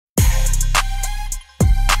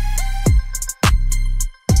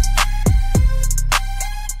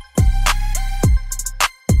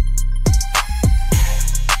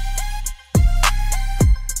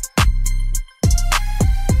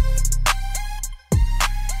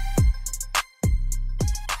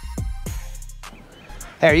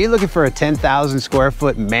Hey, are you looking for a 10,000 square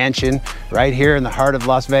foot mansion right here in the heart of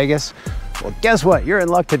Las Vegas? Well, guess what? You're in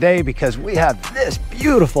luck today because we have this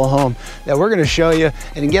beautiful home that we're gonna show you.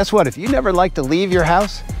 And guess what? If you never like to leave your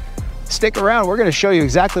house, stick around. We're gonna show you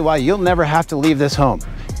exactly why you'll never have to leave this home.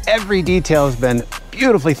 Every detail has been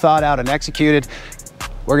beautifully thought out and executed.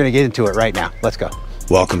 We're gonna get into it right now. Let's go.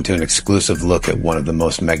 Welcome to an exclusive look at one of the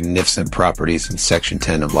most magnificent properties in Section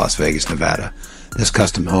 10 of Las Vegas, Nevada. This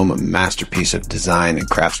custom home, a masterpiece of design and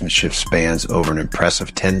craftsmanship, spans over an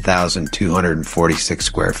impressive 10,246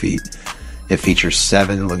 square feet. It features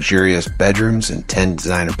 7 luxurious bedrooms and 10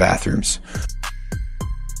 designer bathrooms.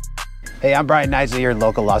 Hey, I'm Bryan Knisley, your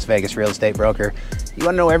local Las Vegas real estate broker. You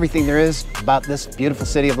wanna know everything there is about this beautiful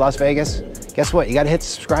city of Las Vegas? Guess what? You gotta hit the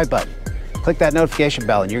subscribe button. Click that notification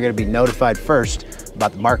bell and you're gonna be notified first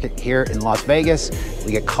about the market here in Las Vegas.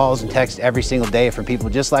 We get calls and texts every single day from people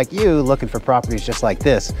just like you looking for properties just like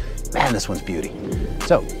this. Man, this one's beauty.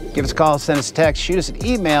 So give us a call, send us a text, shoot us an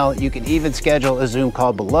email. You can even schedule a Zoom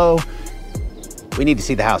call below. We need to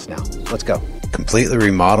see the house now. Let's go. Completely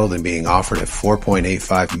remodeled and being offered at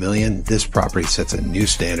 $4.85 million, this property sets a new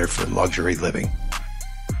standard for luxury living.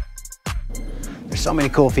 There's so many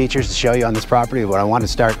cool features to show you on this property, but I want to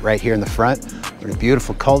start right here in the front. We're in a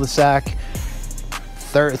beautiful cul-de-sac.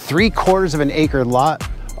 3/4 of an acre lot,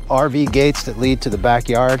 RV gates that lead to the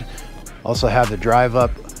backyard. Also have the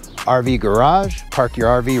drive-up RV garage, park your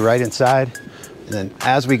RV right inside. And then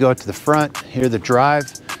as we go to the front, here the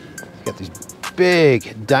drive, you got these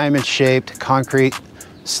big diamond-shaped concrete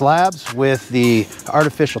slabs with the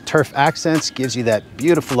artificial turf accents. Gives you that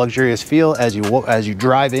beautiful luxurious feel as you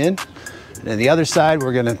drive in. And then the other side,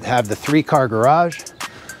 we're gonna have the 3-car garage.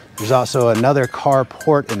 There's also another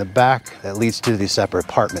carport in the back that leads to the separate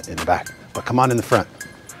apartment in the back. But come on in the front.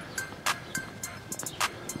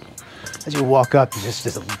 As you walk up, there's just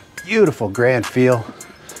this beautiful grand feel.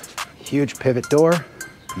 Huge pivot door.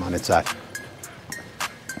 Come on inside.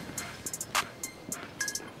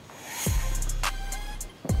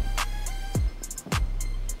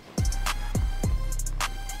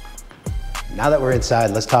 Now that we're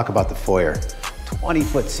inside, let's talk about the foyer.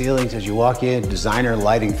 20-foot ceilings as you walk in, designer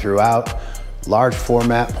lighting throughout, large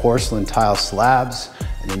format porcelain tile slabs,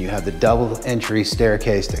 and then you have the double entry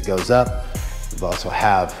staircase that goes up. We also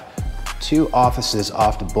have 2 offices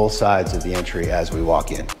off to both sides of the entry as we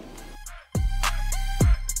walk in.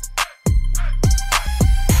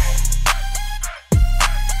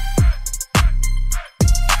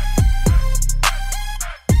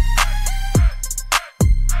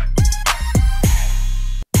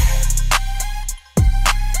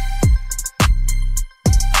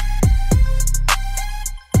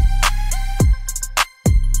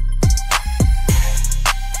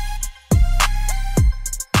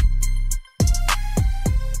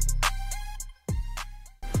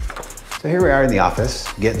 So here we are in the office,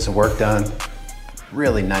 getting some work done.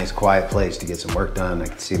 Really nice, quiet place to get some work done. I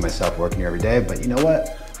can see myself working here every day, but you know what?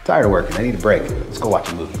 I'm tired of working, I need a break. Let's go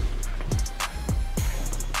watch a movie.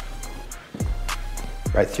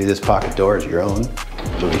 Right through this pocket door is your own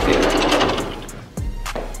movie theater.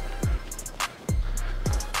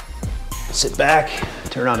 Sit back,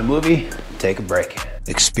 turn on a movie, take a break.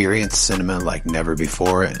 Experience cinema like never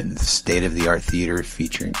before in the state-of-the-art theater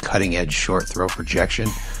featuring cutting-edge short-throw projection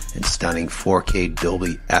and stunning 4K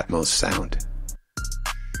Dolby Atmos sound.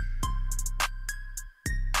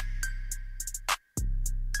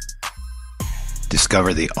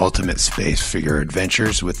 Discover the ultimate space for your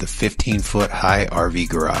adventures with the 15-foot high RV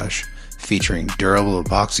garage featuring durable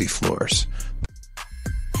epoxy floors.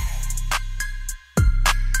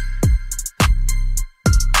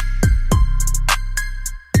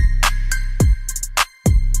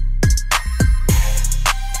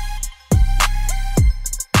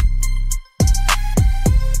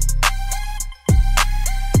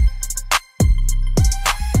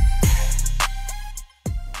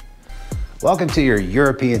 Welcome to your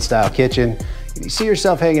European style kitchen. You see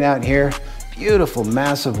yourself hanging out in here. Beautiful,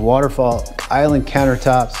 massive waterfall island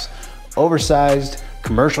countertops, oversized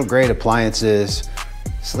commercial grade appliances,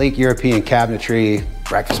 sleek European cabinetry,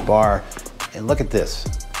 breakfast bar, and look at this.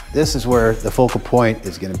 This is where the focal point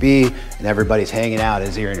is gonna be and everybody's hanging out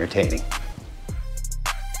as you're entertaining.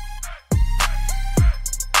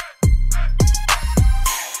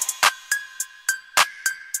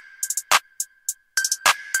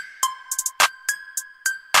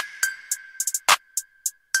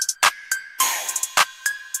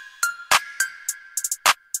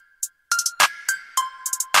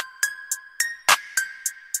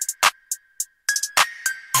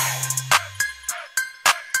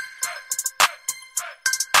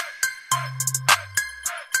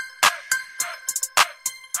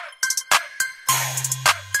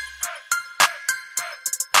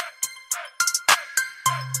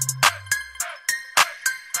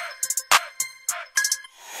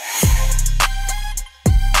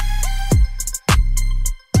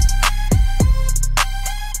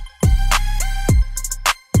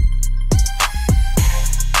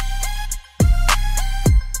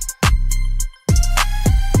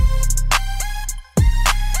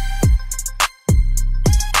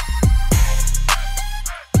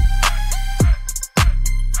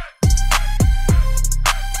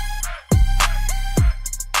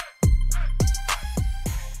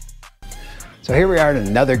 we are in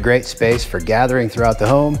another great space for gathering throughout the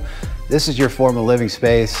home. This is your formal living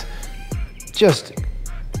space. Just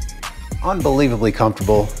unbelievably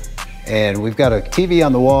comfortable. And we've got a TV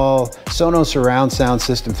on the wall, Sonos surround sound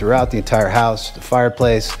system throughout the entire house, the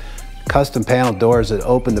fireplace, custom panel doors that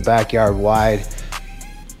open the backyard wide.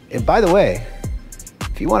 And by the way,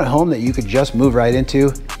 if you want a home that you could just move right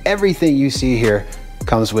into, everything you see here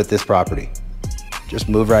comes with this property. Just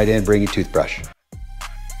move right in, bring your toothbrush.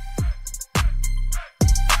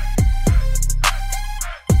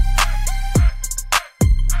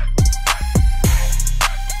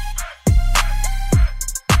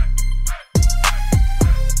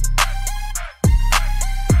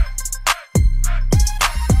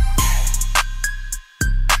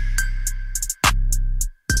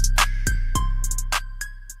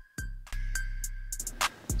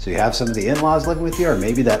 So you have some of the in-laws living with you, or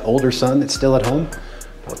maybe that older son that's still at home?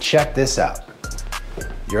 Well, check this out.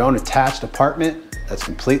 Your own attached apartment that's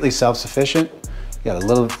completely self-sufficient. You got a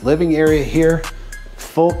little living area here,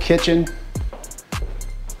 full kitchen,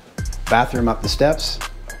 bathroom up the steps.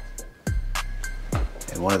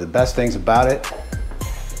 And one of the best things about it,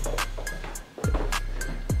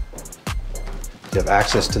 you have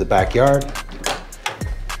access to the backyard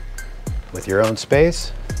with your own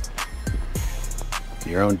space.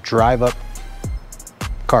 Your own drive-up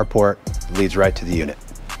carport leads right to the unit.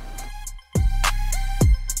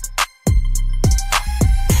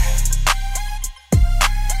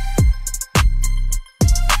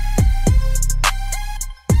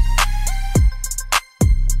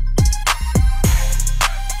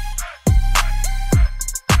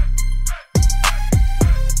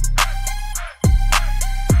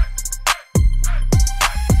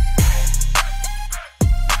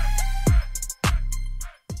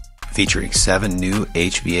 Featuring 7 new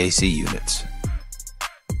HVAC units.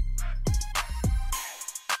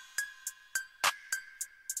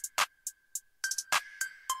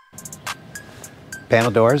 Panel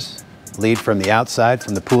doors lead from the outside,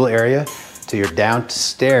 from the pool area, to your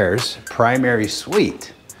downstairs primary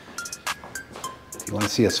suite. If you want to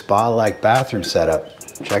see a spa-like bathroom setup,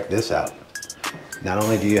 check this out. Not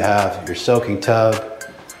only do you have your soaking tub,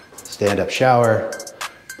 stand-up shower,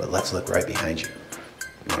 but let's look right behind you.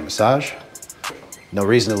 You want a massage? No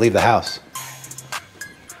reason to leave the house.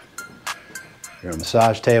 Your own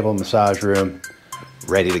massage table, massage room,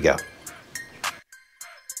 ready to go.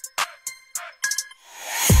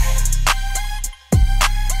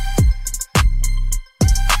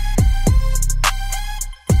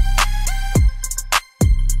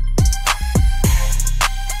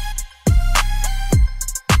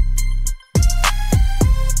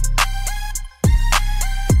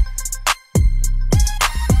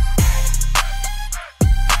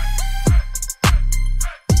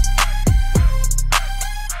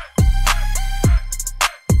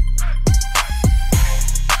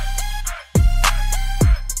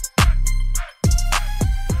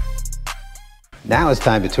 Now it's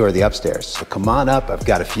time to tour the upstairs. So come on up, I've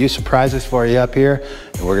got a few surprises for you up here,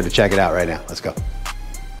 and we're gonna check it out right now. Let's go.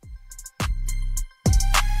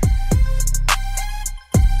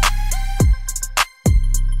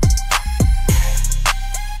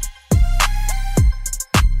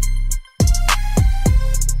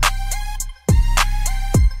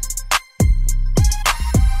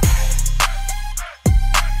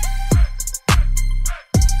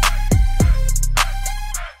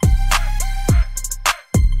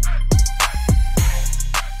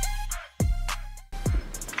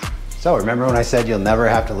 So remember when I said you'll never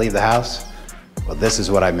have to leave the house? Well, this is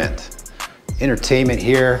what I meant. Entertainment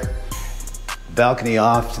here, balcony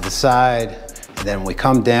off to the side, and then when we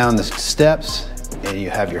come down the steps and you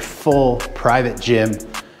have your full private gym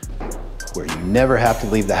where you never have to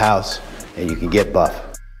leave the house and you can get buff.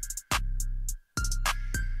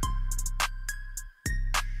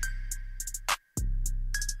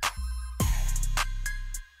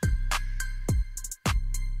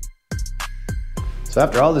 So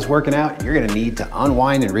after all this working out, you're gonna need to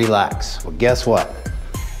unwind and relax. Well, guess what?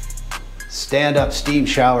 Stand up steam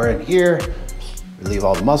shower in here, relieve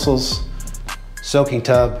all the muscles, soaking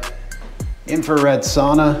tub, infrared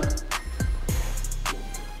sauna,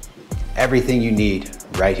 everything you need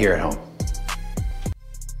right here at home.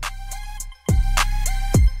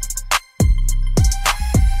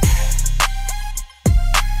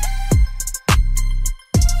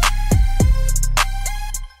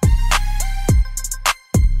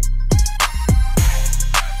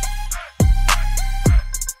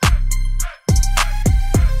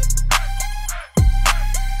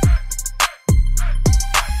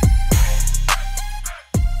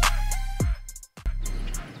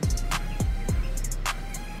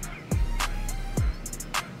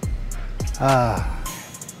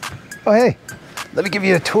 Oh, hey, let me give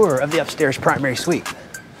you a tour of the upstairs primary suite.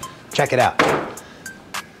 Check it out.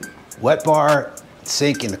 Wet bar,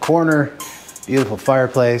 sink in the corner, beautiful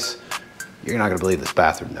fireplace. You're not gonna believe this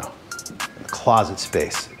bathroom though. The closet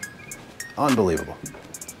space, unbelievable.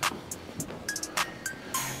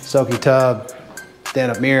 Soaking tub,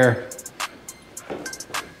 stand-up mirror,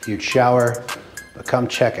 huge shower, but come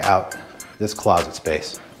check out this closet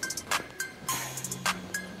space.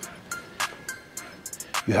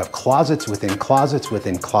 You have closets within closets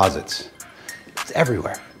within closets. It's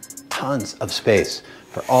everywhere. Tons of space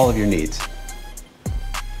for all of your needs.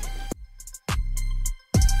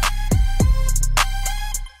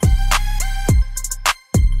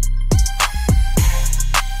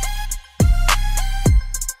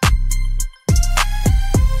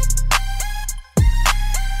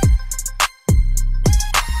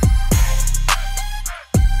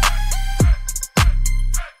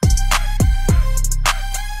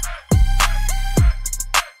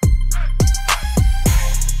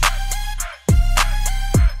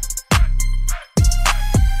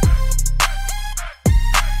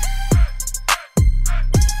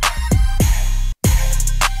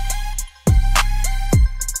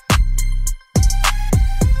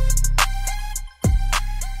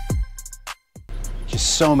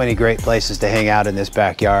 Just so many great places to hang out in this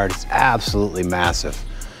backyard. It's absolutely massive.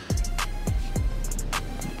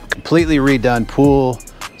 Completely redone pool,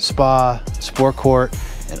 spa, sport court,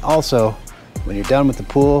 and also when you're done with the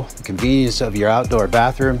pool, the convenience of your outdoor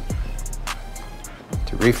bathroom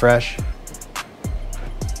to refresh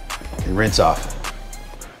and rinse off.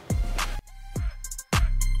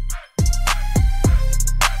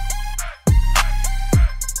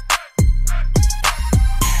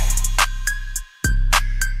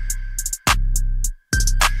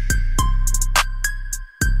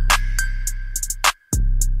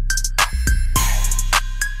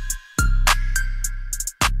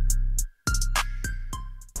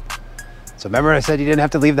 So remember I said you didn't have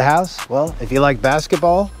to leave the house? Well, if you like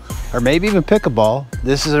basketball or maybe even pickleball,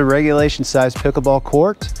 this is a regulation size pickleball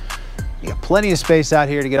court. You got plenty of space out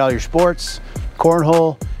here to get all your sports,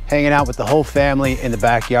 cornhole, hanging out with the whole family in the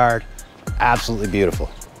backyard. Absolutely beautiful.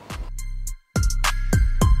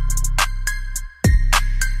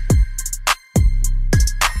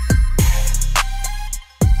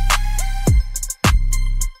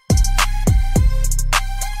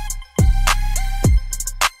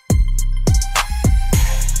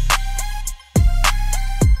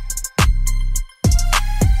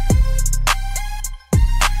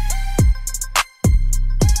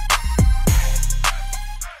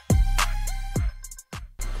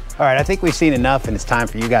 All right, I think we've seen enough and it's time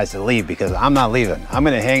for you guys to leave because I'm not leaving. I'm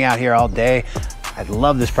gonna hang out here all day. I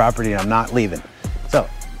love this property and I'm not leaving. So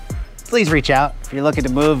please reach out if you're looking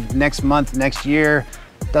to move next month, next year.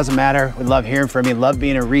 Doesn't matter, we love hearing from you. Love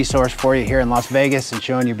being a resource for you here in Las Vegas and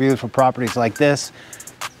showing you beautiful properties like this.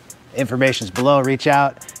 Information's below, reach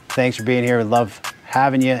out. Thanks for being here, we love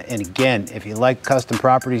having you. And again, if you like custom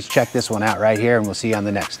properties, check this one out right here and we'll see you on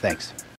the next. Thanks.